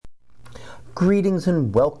Greetings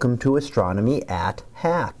and welcome to Astronomy at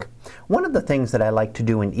Hack. One of the things that I like to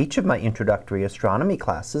do in each of my introductory astronomy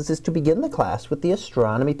classes is to begin the class with the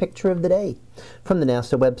astronomy picture of the day from the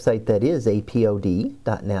NASA website, that is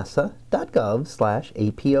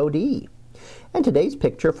apod.nasa.gov/apod. And today's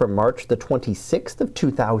picture from March the 26th of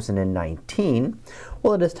 2019,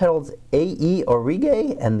 well, it is titled A.E.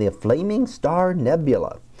 Aurigae and the Flaming Star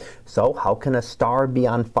Nebula. So how can a star be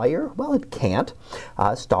on fire? Well, it can't.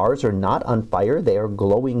 Stars are not on fire. They are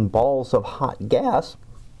glowing balls of hot gas,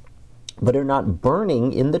 but are not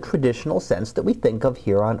burning in the traditional sense that we think of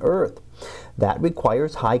here on Earth. That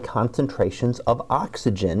requires high concentrations of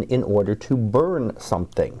oxygen in order to burn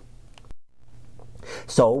something.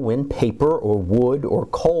 So when paper or wood or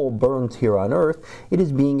coal burns here on Earth, it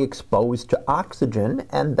is being exposed to oxygen,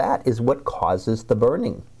 and that is what causes the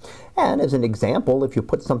burning. And as an example, if you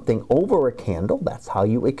put something over a candle, that's how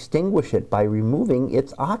you extinguish it, by removing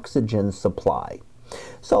its oxygen supply.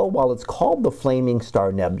 So while it's called the Flaming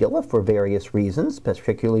Star Nebula for various reasons,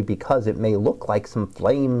 particularly because it may look like some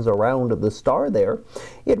flames around the star there,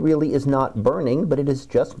 it really is not burning, but it is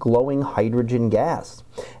just glowing hydrogen gas.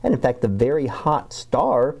 And in fact, the very hot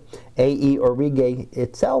star, A.E. Aurigae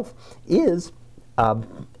itself, is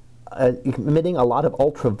emitting a lot of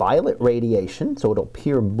ultraviolet radiation, so it'll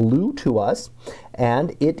appear blue to us,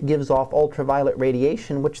 and it gives off ultraviolet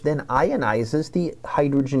radiation which then ionizes the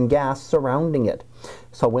hydrogen gas surrounding it.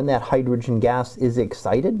 So when that hydrogen gas is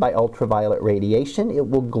excited by ultraviolet radiation, it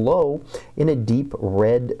will glow in a deep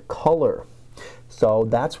red color. So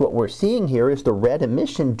that's what we're seeing here, is the red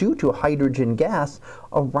emission due to hydrogen gas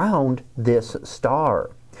around this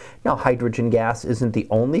star. Now, hydrogen gas isn't the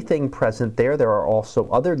only thing present there. There are also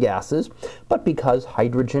other gases, but because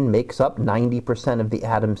hydrogen makes up 90% of the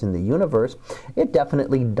atoms in the universe, it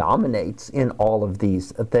definitely dominates in all of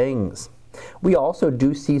these things. We also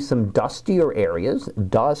do see some dustier areas.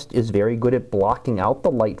 Dust is very good at blocking out the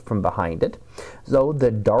light from behind it. So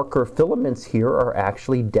the darker filaments here are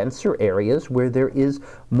actually denser areas where there is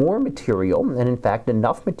more material, and in fact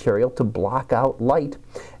enough material to block out light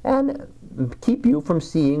and keep you from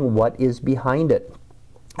seeing what is behind it.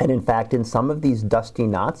 And in fact, in some of these dusty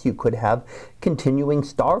knots, you could have continuing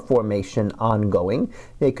star formation ongoing.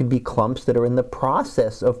 They could be clumps that are in the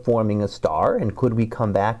process of forming a star, and could we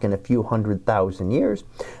come back in a few 100,000 years,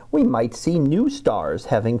 we might see new stars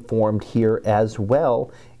having formed here as well,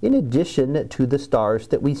 in addition to the stars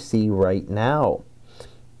that we see right now.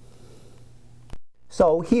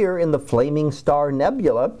 So here in the Flaming Star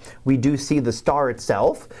Nebula, we do see the star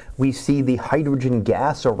itself. We see the hydrogen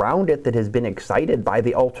gas around it that has been excited by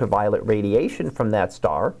the ultraviolet radiation from that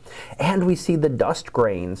star. And we see the dust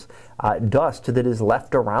grains, dust that is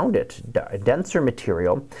left around it, denser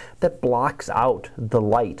material that blocks out the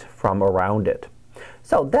light from around it.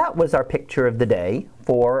 So that was our picture of the day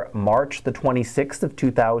for March the 26th of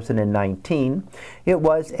 2019. It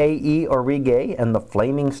was A.E. Aurigae and the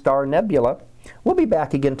Flaming Star Nebula. We'll be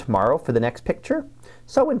back again tomorrow for the next picture.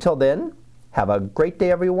 So until then, have a great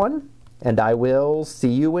day, everyone, and I will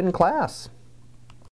see you in class.